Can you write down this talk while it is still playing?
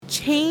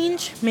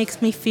Change makes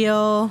me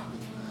feel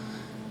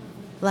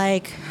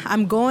like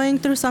I'm going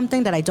through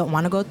something that I don't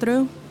want to go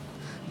through.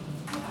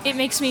 It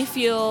makes me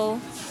feel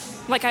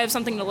like I have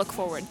something to look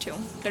forward to.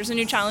 There's a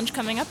new challenge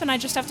coming up, and I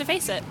just have to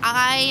face it.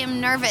 I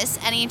am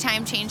nervous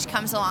anytime change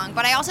comes along,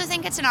 but I also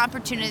think it's an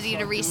opportunity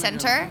to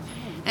recenter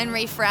and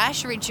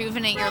refresh,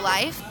 rejuvenate your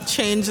life.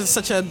 Change is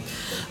such a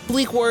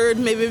bleak word,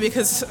 maybe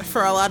because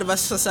for a lot of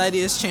us, society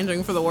is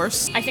changing for the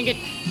worse. I think it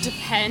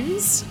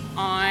depends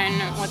on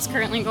what's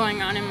currently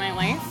going on in my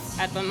life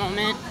at the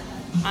moment.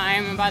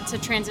 I'm about to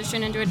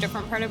transition into a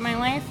different part of my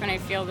life, and I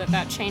feel that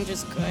that change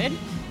is good,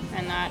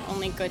 and that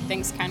only good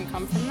things can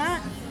come from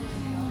that.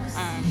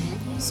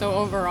 So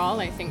overall,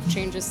 I think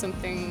change is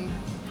something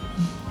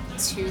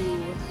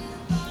to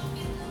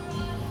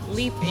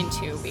leap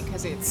into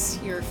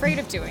because you're afraid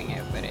of doing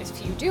it, but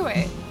if you do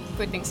it,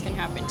 good things can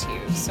happen to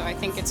you. So I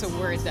think it's a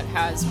word that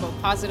has both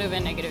positive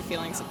and negative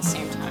feelings at the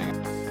same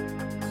time.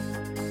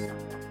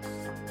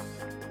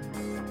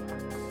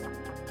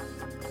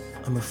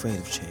 I'm afraid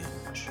of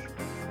change.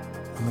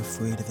 I'm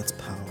afraid of its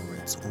power,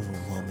 its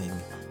overwhelming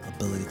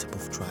ability to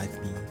both drive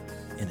me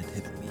and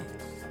inhibit me.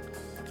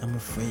 I'm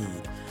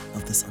afraid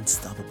of this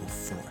unstoppable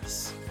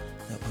force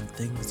that when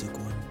things are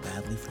going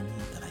badly for me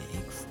that I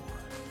ache for,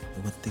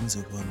 and when things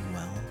are going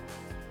well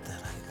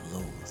that I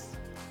loathe.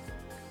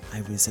 I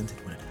resent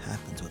it when it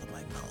happens without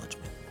my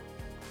acknowledgement.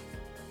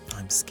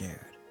 I'm scared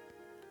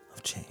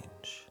of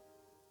change.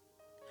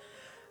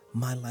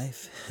 My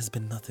life has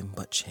been nothing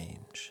but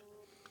change.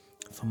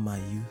 From my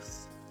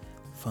youth,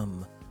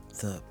 from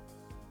the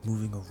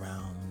moving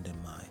around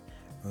in my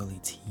early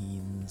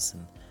teens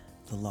and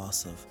the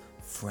loss of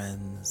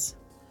friends,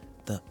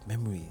 the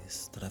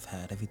memories that I've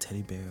had, every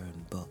teddy bear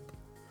and book,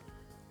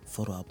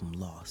 photo album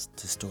lost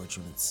to storage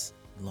units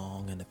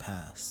long in the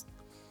past.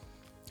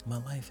 My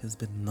life has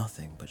been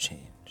nothing but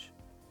change.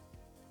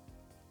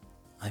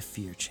 I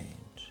fear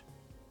change.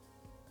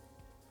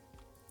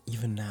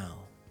 Even now,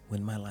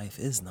 when my life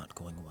is not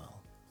going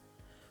well,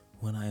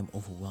 when I am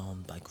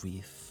overwhelmed by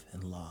grief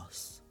and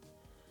loss,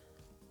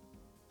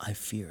 I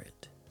fear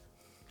it.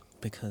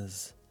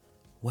 Because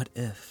what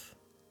if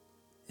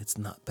it's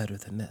not better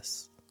than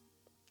this?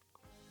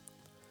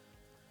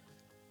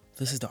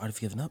 This is The Art of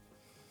Giving Up,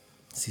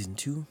 Season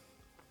 2.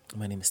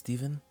 My name is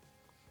Steven,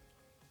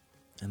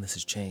 and this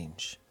is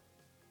Change.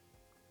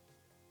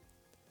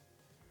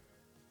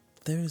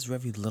 There is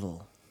very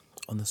little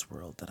on this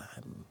world that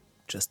I'm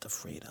just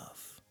afraid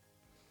of.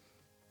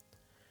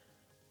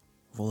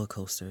 Roller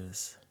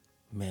coasters,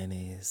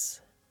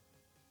 mayonnaise,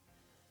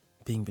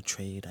 being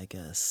betrayed, I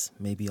guess,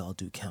 maybe all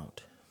do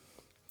count.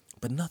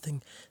 But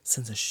nothing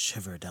sends a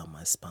shiver down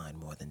my spine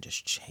more than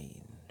just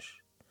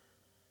change.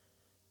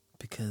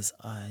 Because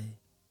I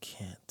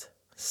can't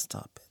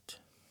stop it.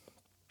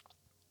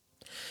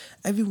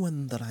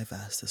 Everyone that I've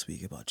asked this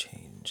week about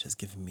change has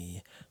given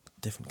me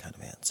a different kind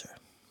of answer.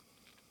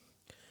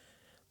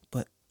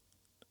 But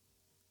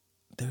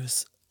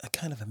there's a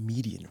kind of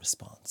immediate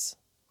response.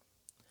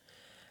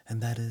 And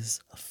that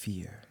is a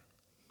fear,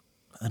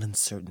 an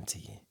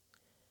uncertainty.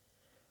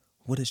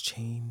 What does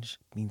change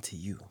mean to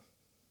you?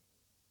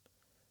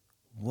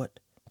 What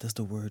does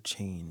the word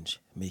change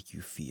make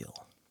you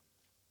feel?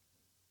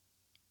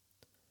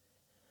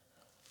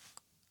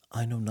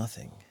 I know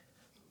nothing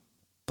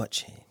but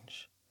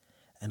change,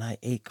 and I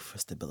ache for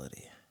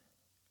stability.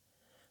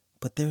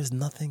 But there is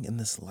nothing in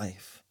this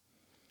life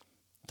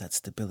that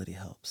stability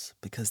helps,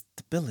 because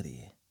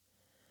stability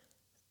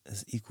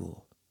is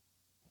equal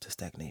to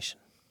stagnation.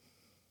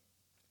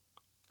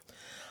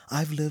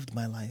 I've lived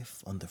my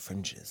life on the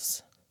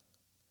fringes,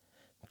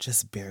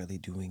 just barely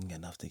doing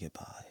enough to get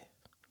by.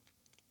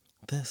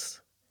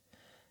 This,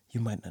 you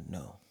might not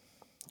know,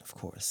 of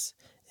course,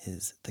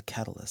 is the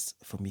catalyst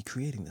for me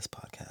creating this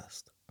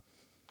podcast.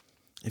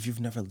 If you've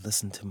never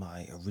listened to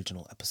my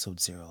original episode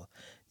 0,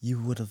 you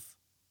would have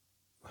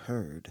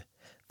heard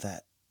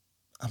that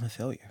I'm a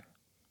failure.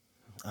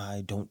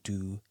 I don't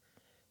do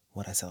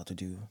what I set out to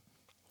do,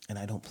 and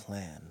I don't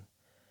plan.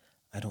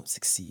 I don't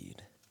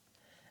succeed.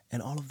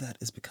 And all of that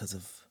is because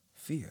of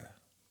fear.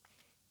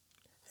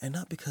 And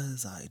not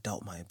because I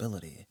doubt my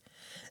ability.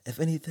 If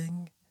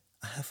anything,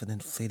 I have an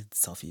inflated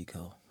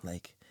self-ego,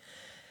 like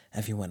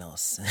everyone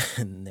else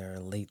in their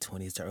late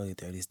 20s to early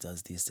 30s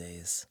does these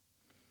days.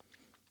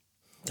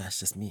 That's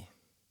just me.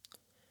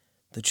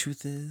 The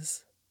truth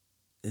is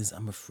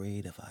I'm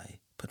afraid if I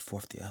put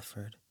forth the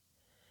effort,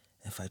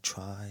 if I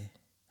try,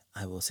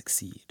 I will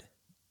succeed.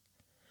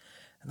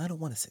 And I don't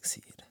want to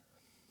succeed.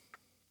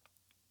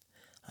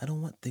 I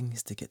don't want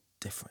things to get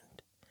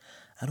different.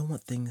 I don't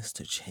want things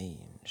to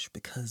change,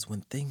 because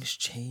when things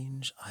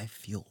change, I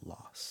feel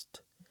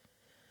lost.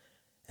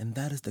 And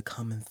that is the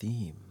common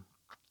theme.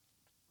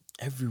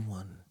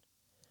 Everyone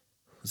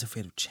who's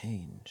afraid of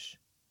change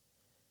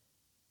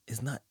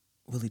is not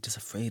really just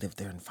afraid of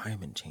their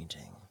environment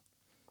changing,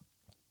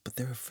 but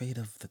they're afraid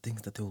of the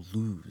things that they'll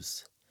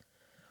lose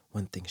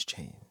when things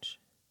change.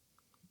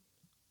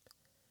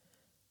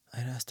 I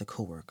had asked a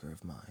coworker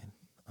of mine,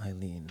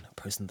 Eileen, a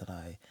person that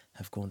I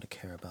have grown to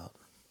care about,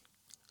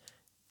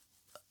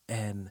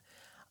 and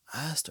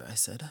I asked her, I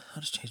said,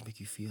 how does change make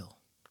you feel?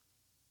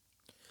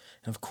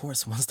 And of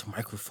course, once the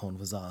microphone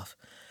was off,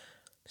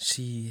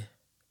 she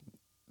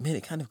made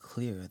it kind of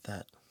clear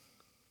that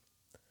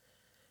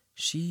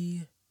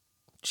she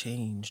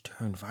changed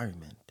her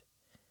environment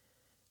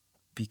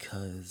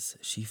because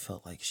she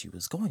felt like she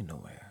was going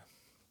nowhere.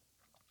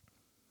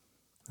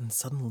 And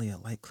suddenly a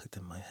light clicked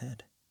in my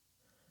head.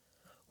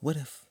 What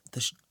if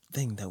the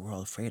thing that we're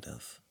all afraid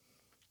of,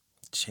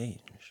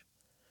 change,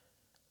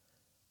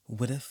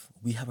 what if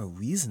we have a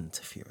reason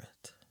to fear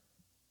it?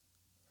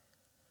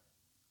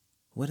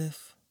 What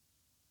if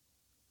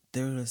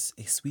there is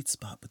a sweet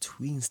spot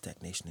between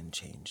stagnation and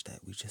change that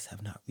we just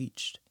have not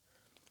reached?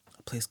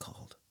 A place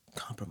called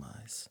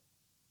compromise.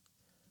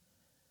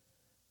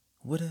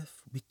 What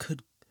if we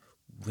could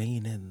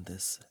rein in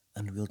this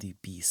unwieldy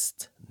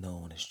beast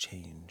known as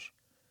change,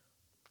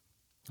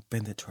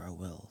 bend it to our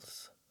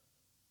wills?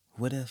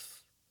 What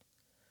if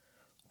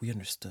we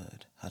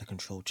understood how to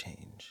control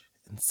change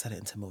and set it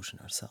into motion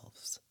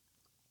ourselves?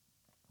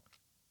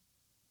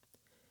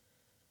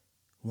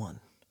 1.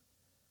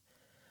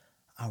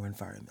 Our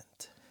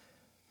environment.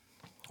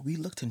 We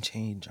look to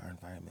change our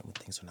environment when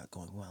things are not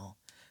going well.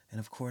 And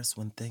of course,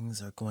 when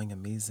things are going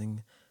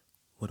amazing,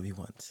 what do we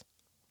want?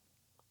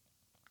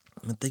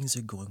 When things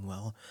are going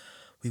well,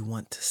 we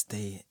want to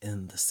stay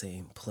in the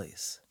same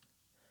place.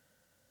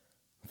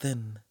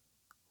 Then,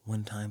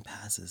 when time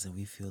passes and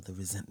we feel the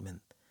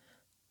resentment,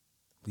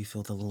 we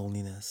feel the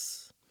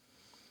loneliness,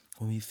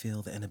 when we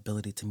feel the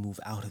inability to move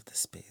out of this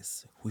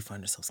space, we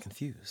find ourselves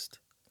confused.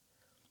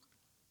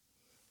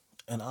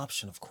 An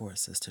option, of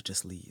course, is to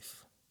just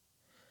leave,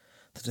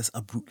 to just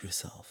uproot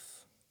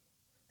yourself.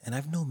 And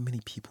I've known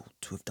many people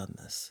to have done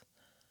this.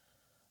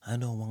 I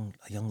know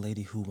a young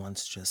lady who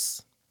once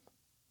just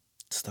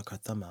stuck her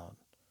thumb out,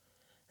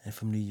 and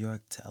from New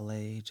York to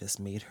LA just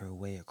made her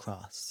way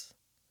across.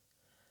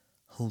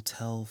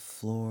 Hotel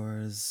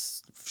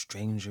floors,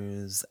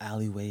 strangers,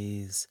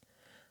 alleyways,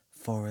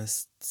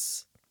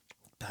 forests,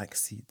 back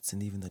seats,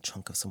 and even the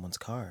trunk of someone's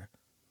car.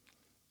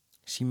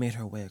 She made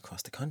her way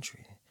across the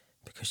country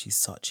because she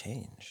sought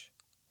change.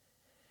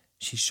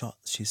 She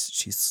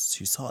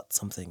sought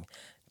something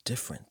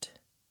different,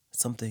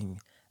 something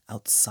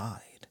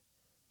outside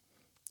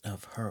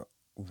of her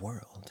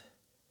world.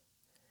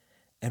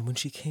 And when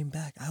she came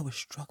back, I was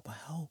struck by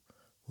how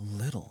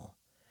little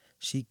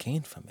she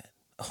gained from it.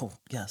 Oh,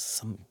 yes,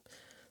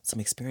 some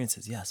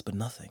experiences, yes, but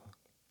nothing.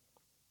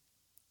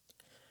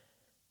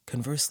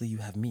 Conversely, you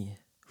have me,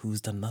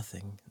 who's done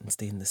nothing and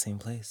stayed in the same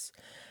place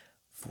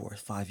for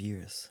 5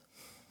 years,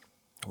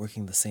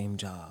 working the same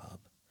job,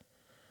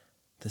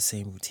 the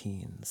same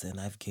routines, and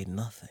I've gained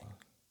nothing.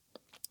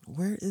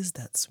 Where is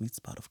that sweet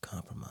spot of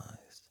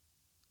compromise?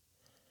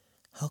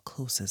 How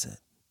close is it?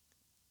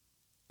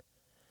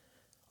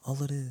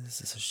 All it is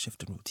a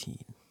shift in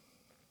routine.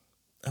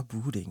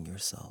 Uprooting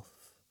yourself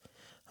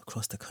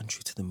across the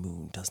country to the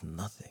moon does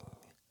nothing.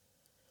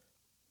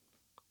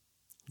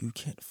 You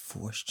can't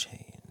force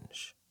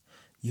change.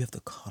 You have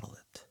to coddle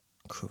it,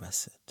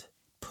 caress it,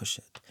 push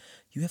it.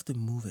 You have to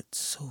move it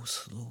so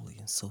slowly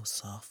and so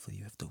softly.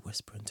 You have to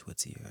whisper into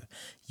its ear.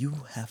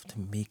 You have to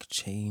make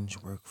change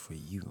work for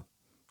you.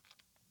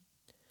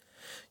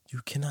 You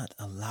cannot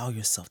allow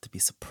yourself to be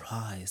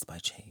surprised by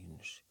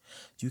change.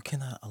 You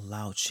cannot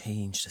allow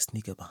change to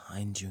sneak up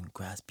behind you and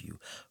grasp you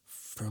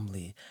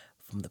firmly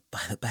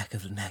by the back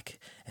of the neck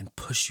and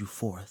push you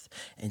forth.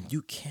 And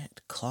you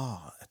can't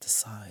claw at the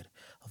side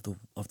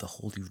of the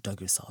hole you've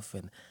dug yourself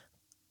in,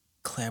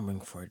 clamoring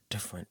for a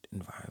different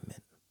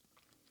environment.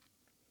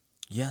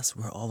 Yes,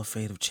 we're all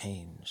afraid of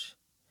change.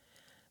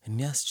 And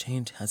yes,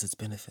 change has its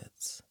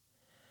benefits.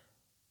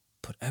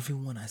 But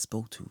everyone I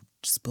spoke to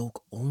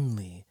spoke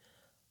only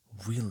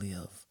really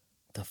of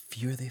the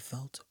fear they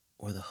felt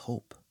or the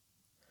hope.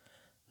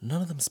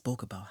 None of them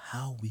spoke about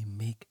how we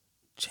make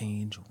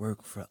change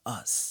work for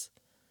us.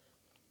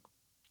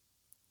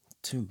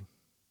 2,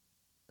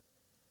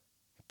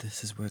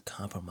 this is where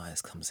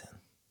compromise comes in.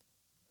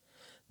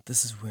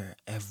 This is where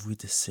every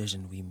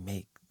decision we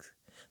make,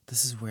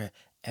 this is where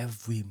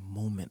every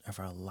moment of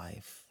our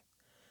life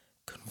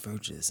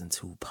converges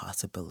into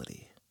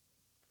possibility.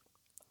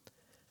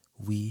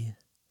 We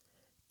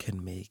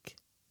can make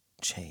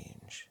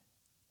change.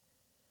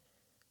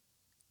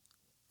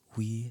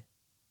 We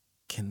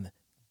can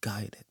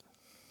guide it.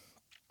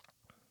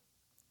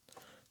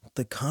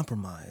 The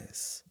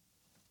compromise,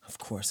 of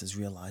course, is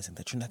realizing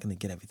that you're not going to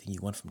get everything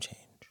you want from change.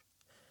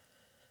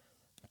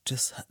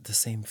 Just the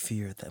same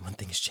fear that when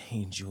things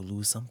change, you'll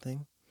lose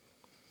something.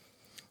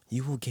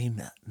 You will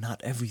gain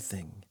not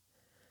everything,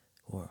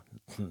 or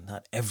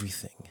not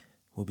everything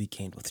will be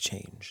gained with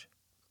change.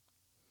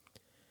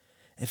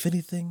 If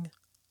anything,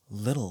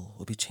 little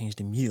will be changed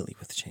immediately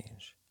with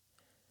change.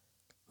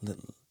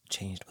 Little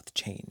changed with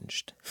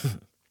changed.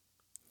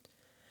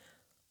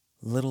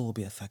 Little will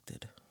be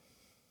affected.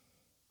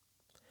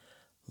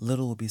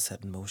 Little will be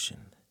set in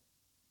motion.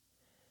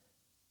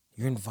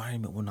 Your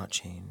environment will not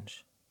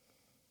change.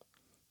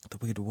 The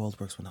way the world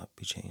works will not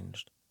be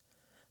changed.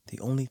 The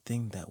only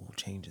thing that will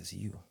change is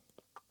you.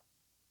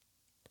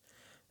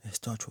 It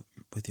starts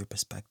with your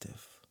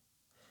perspective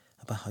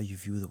about how you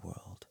view the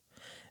world.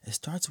 It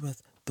starts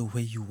with the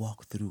way you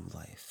walk through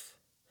life,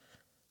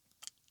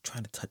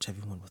 trying to touch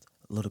everyone with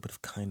a little bit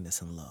of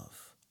kindness and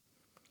love.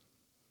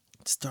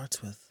 It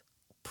starts with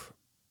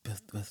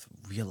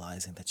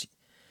realizing that you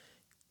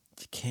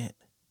can't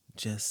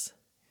just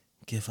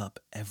give up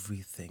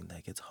everything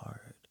that gets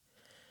hard.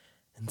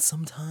 And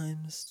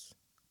sometimes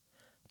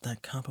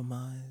that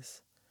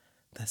compromise,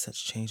 that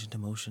sets change into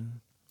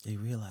motion, you're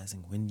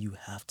realizing when you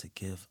have to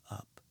give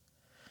up.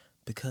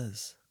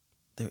 Because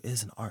there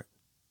is an art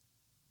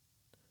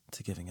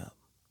to giving up.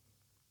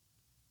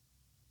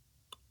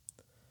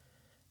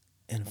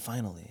 And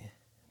finally,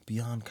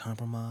 beyond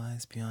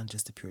compromise, beyond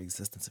just the pure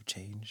existence of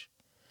change,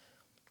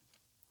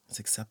 it's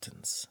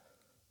acceptance.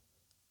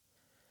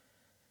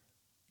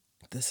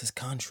 This is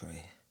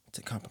contrary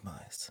to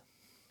compromise.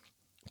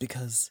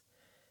 Because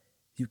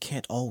you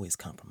can't always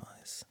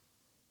compromise.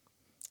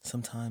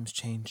 Sometimes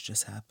change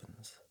just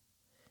happens.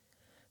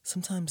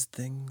 Sometimes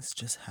things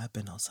just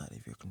happen outside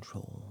of your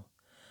control,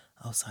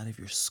 outside of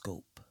your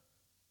scope.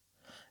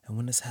 And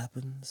when this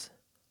happens,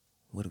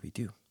 what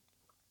do?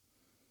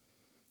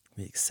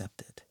 We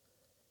accept it.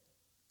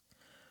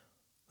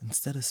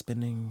 Instead of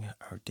spending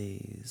our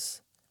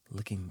days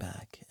looking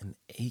back and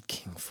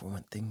aching for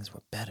when things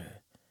were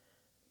better,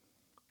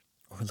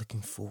 or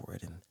looking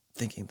forward and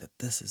thinking that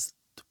this is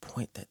the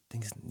point that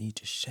things need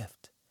to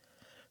shift,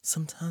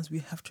 sometimes we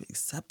have to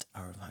accept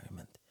our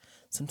environment.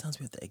 Sometimes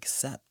we have to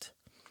accept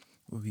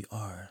where we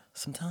are.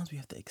 Sometimes we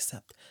have to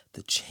accept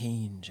the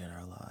change in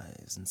our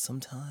lives. And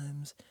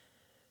sometimes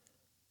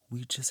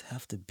we just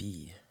have to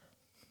be.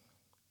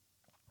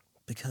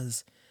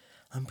 Because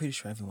I'm pretty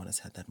sure everyone has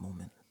had that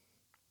moment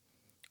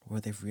where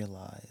they've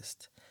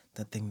realized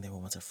that thing they were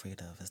once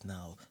afraid of is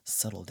now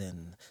settled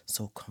in,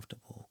 so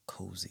comfortable,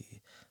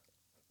 cozy,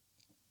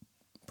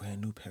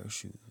 brand new pair of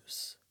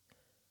shoes.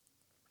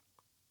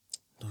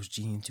 Those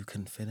jeans you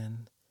couldn't fit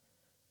in,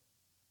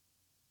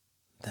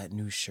 that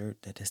new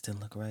shirt that just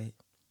didn't look right,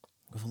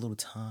 with a little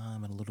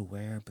time and a little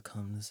wear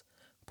becomes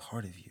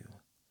part of you.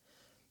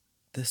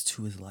 This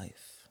too is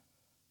life.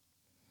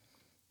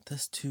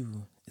 This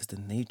too is the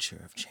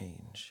nature of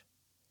change.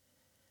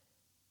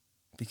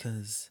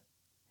 Because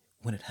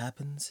when it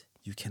happens,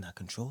 you cannot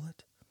control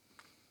it.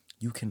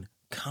 You can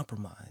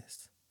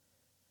compromise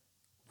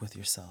with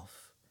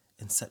yourself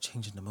and set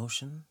change into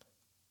motion.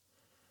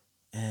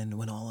 And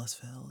when all else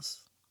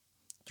fails,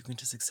 you can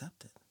just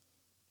accept it.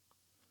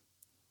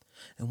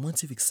 And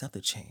once you've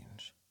accepted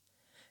change,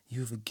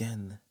 you've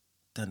again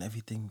done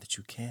everything that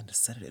you can to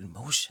set it in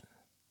motion.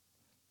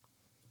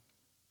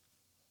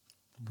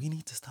 We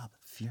need to stop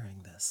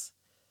fearing this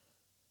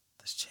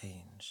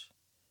change,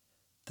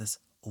 this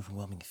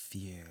overwhelming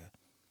fear.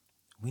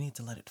 We need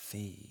to let it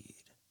fade.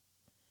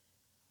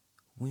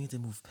 We need to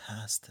move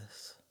past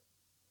this.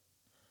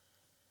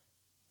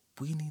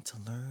 We need to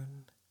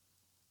learn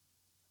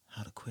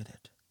how to quit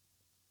it.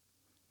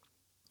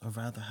 Or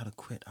rather, how to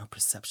quit our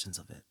perceptions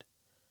of it.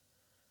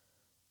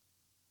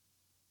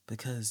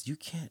 Because you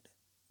can't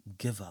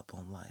give up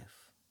on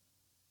life.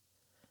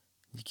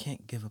 You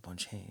can't give up on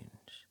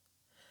change.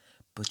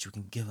 But you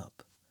can give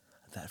up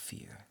that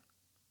fear.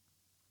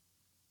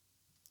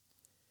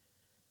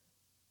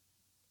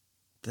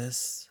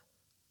 This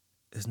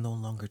is no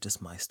longer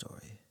just my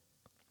story.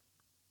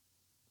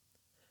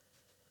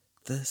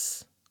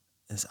 This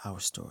is our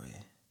story.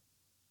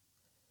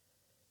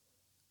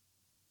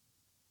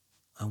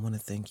 I want to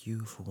thank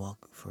you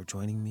for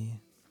joining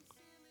me.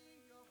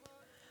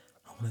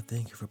 I want to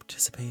thank you for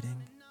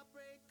participating.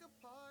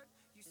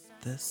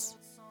 This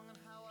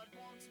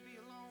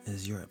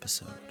is your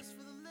episode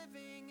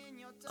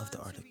of The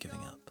Art of Giving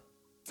Up.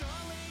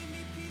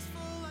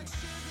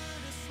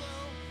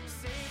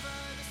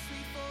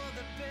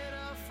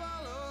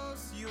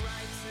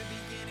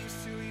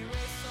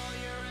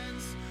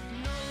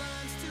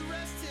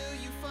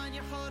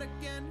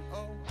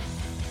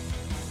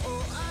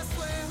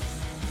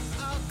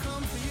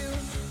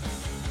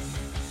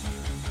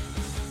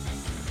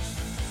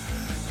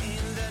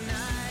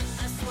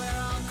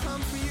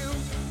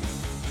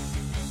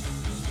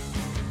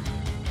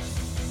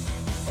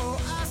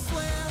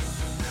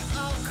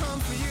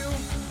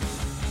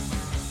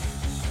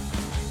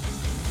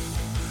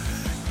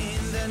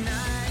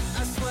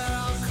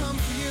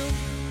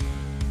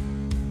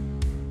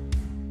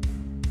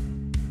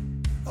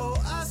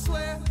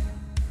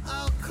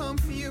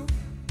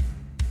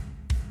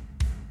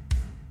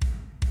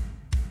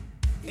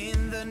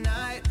 In the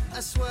night, I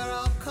swear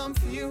I'll come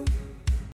for you.